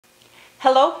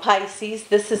Hello Pisces,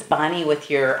 this is Bonnie with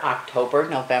your October,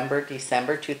 November,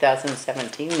 December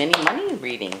 2017 mini money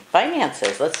reading.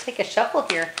 Finances. Let's take a shuffle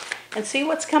here and see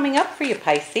what's coming up for you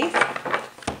Pisces.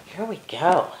 Here we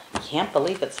go. Can't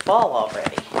believe it's fall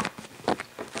already.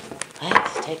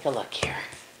 Let's take a look here.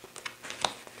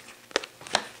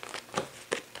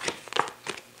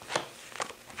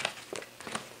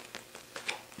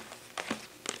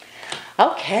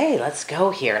 Okay, let's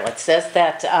go here. It says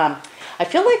that I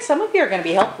feel like some of you are going to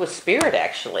be helped with spirit,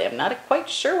 actually. I'm not quite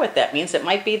sure what that means. It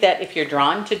might be that if you're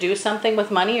drawn to do something with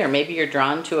money, or maybe you're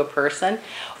drawn to a person,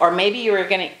 or maybe you're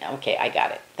going to... Okay, I got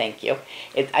it. Thank you.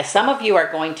 Some of you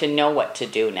are going to know what to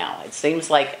do now. It seems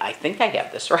like, I think I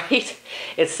have this right.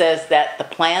 It says that the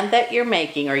plan that you're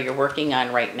making or you're working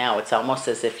on right now, it's almost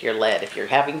as if you're led. If you're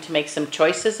having to make some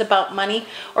choices about money,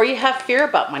 or you have fear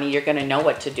about money, you're going to know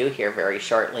what to do here very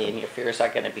shortly, and your fears are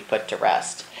going to be put to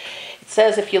rest. It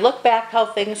says if you look back how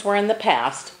things were in the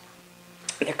past,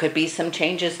 there could be some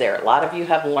changes there. A lot of you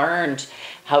have learned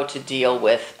how to deal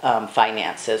with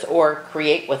finances, or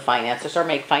create with finances, or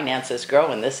make finances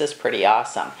grow, and this is pretty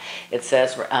awesome. It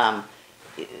says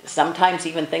sometimes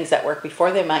even things that worked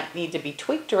before, they might need to be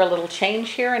tweaked or a little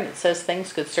change here, and it says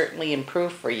things could certainly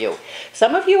improve for you.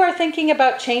 Some of you are thinking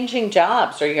about changing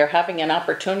jobs, or you're having an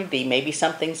opportunity. Maybe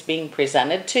something's being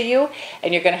presented to you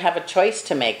and you're going to have a choice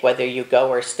to make whether you go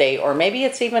or stay, or maybe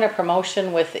it's even a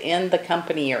promotion within the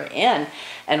company you're in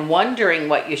and wondering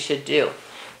what you should do. It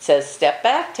says step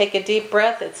back, take a deep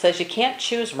breath. It says you can't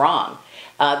choose wrong.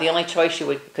 The only choice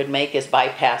you could make is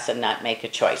bypass and not make a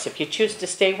choice. If you choose to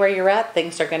stay where you're at,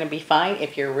 things are going to be fine.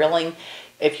 If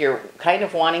you're kind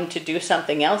of wanting to do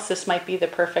something else, this might be the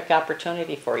perfect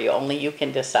opportunity for you. Only you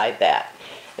can decide that.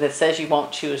 And it says you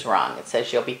won't choose wrong. It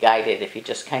says you'll be guided if you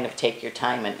just kind of take your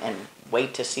time and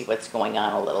wait to see what's going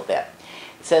on a little bit.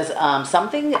 It says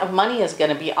something of money is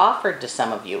going to be offered to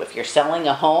some of you. If you're selling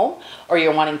a home or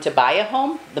you're wanting to buy a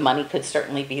home, the money could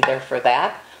certainly be there for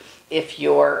that. If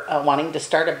you're wanting to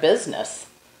start a business,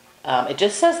 it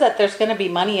just says that there's going to be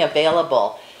money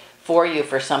available for you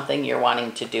for something you're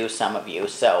wanting to do, some of you.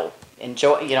 So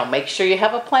enjoy, make sure you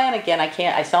have a plan. Again,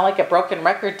 I sound like a broken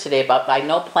record today, but I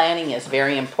know planning is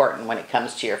very important when it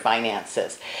comes to your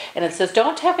finances. And it says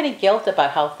don't have any guilt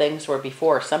about how things were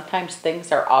before. Sometimes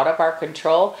things are out of our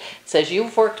control. It says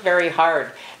you've worked very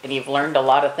hard and you've learned a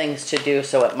lot of things to do,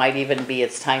 so it might even be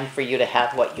it's time for you to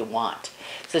have what you want.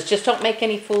 It says just don't make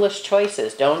any foolish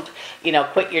choices. Don't,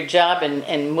 quit your job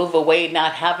and move away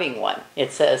not having one.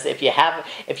 It says if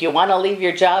you want to leave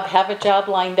your job, have a job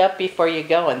lined up before you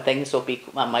go, and things will be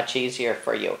much easier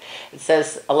for you. It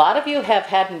says a lot of you have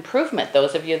had improvement,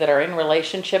 those of you that are in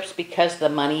relationships, because the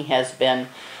money has been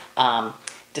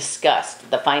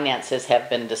discussed. The finances have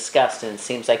been discussed, and it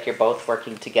seems like you're both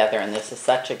working together, and this is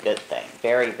such a good thing.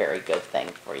 Very, very good thing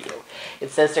for you.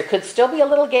 It says there could still be a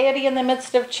little gaiety in the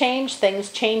midst of change.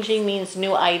 Things changing means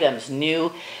new items,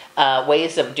 new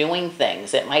ways of doing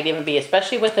things. It might even be,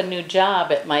 especially with a new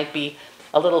job, it might be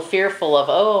a little fearful of,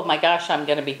 oh my gosh, I'm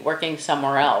going to be working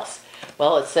somewhere else.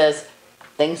 Well, it says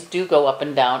things do go up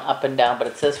and down, but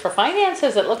it says for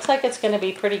finances, it looks like it's going to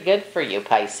be pretty good for you,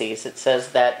 Pisces. It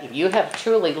says that you have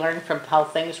truly learned from how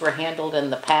things were handled in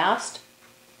the past.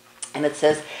 And it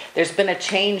says there's been a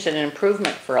change and an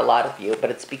improvement for a lot of you,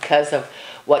 but it's because of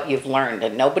what you've learned.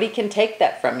 And nobody can take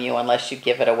that from you unless you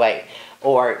give it away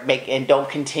and don't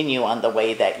continue on the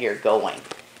way that you're going.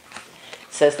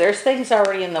 It says there's things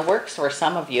already in the works for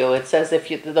some of you. It says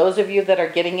those of you that are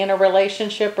getting in a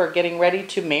relationship or getting ready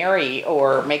to marry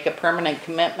or make a permanent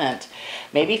commitment,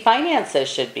 maybe finances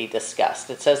should be discussed.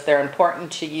 It says they're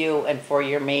important to you, and for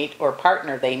your mate or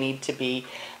partner, they need to be,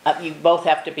 you both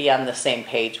have to be on the same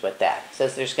page with that. It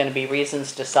says there's going to be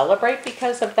reasons to celebrate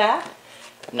because of that.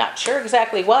 I'm not sure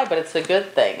exactly why, but it's a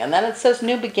good thing. And then it says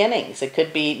new beginnings. It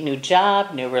could be new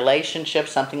job, new relationship,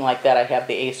 something like that. I have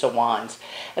the Ace of Wands.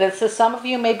 And it says some of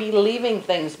you may be leaving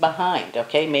things behind,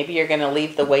 okay? Maybe you're going to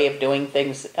leave the way of doing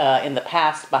things in the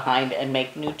past behind and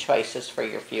make new choices for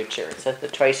your future. It says the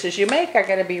choices you make are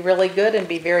going to be really good and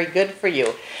be very good for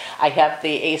you. I have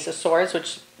the Ace of Swords,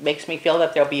 which makes me feel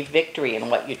that there'll be victory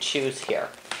in what you choose here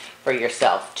for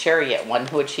yourself. Chariot, one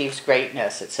who achieves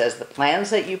greatness. It says the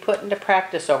plans that you put into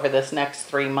practice over this next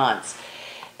 3 months,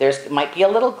 might be a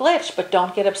little glitch, but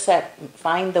don't get upset.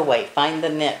 Find the way, find the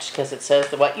niche, because it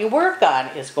says that what you work on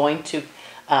is going to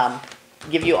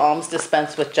give you alms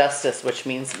dispensed with justice, which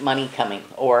means money coming,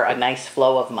 or a nice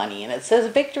flow of money. And it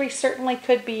says victory certainly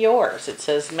could be yours. It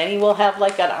says many will have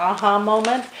like an aha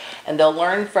moment, and they'll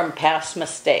learn from past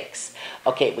mistakes.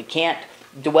 Okay, we can't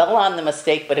dwell on the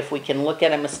mistake, but if we can look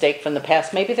at a mistake from the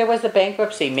past, maybe there was a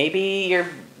bankruptcy, maybe your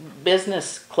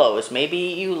business closed. Maybe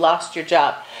you lost your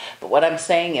job. But what I'm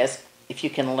saying is, if you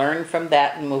can learn from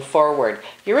that and move forward,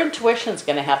 your intuition is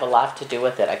going to have a lot to do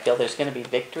with it. I feel there's going to be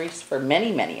victories for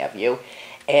many, many of you.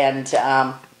 And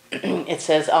it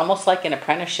says almost like an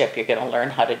apprenticeship, you're going to learn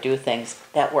how to do things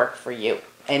that work for you.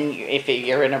 And if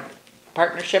you're in a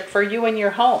partnership for you and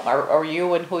your home, or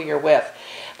you and who you're with.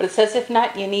 But it says if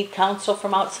not, you need counsel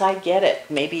from outside, get it.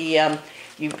 Maybe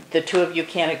the two of you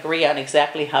can't agree on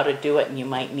exactly how to do it, and you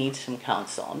might need some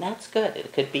counsel, and that's good.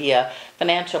 It could be a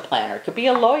financial planner, it could be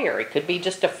a lawyer, it could be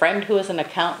just a friend who is an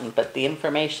accountant, but the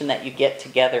information that you get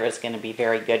together is going to be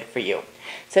very good for you.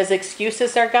 It says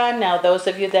excuses are gone now. Those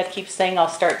of you that keep saying, I'll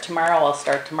start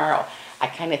tomorrow, I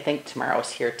kind of think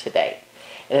tomorrow's here today.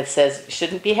 And it says you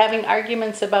shouldn't be having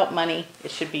arguments about money.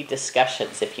 It should be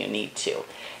discussions if you need to.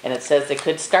 And it says it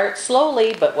could start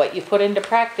slowly, but what you put into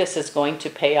practice is going to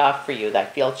pay off for you. I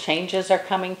feel changes are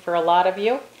coming for a lot of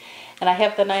you. And I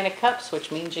have the Nine of Cups,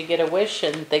 which means you get a wish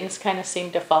and things kind of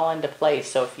seem to fall into place.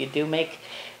 So if you do make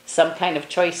some kind of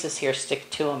choices here, stick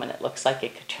to them, and it looks like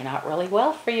it could turn out really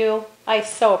well for you. I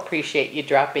so appreciate you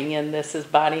dropping in. This is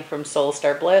Bonnie from Soul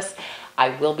Star Bliss. I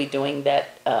will be doing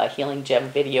that Healing Gem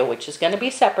video, which is going to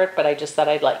be separate, but I just thought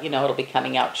I'd let you know it'll be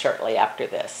coming out shortly after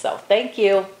this. So thank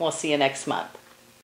you. We'll see you next month.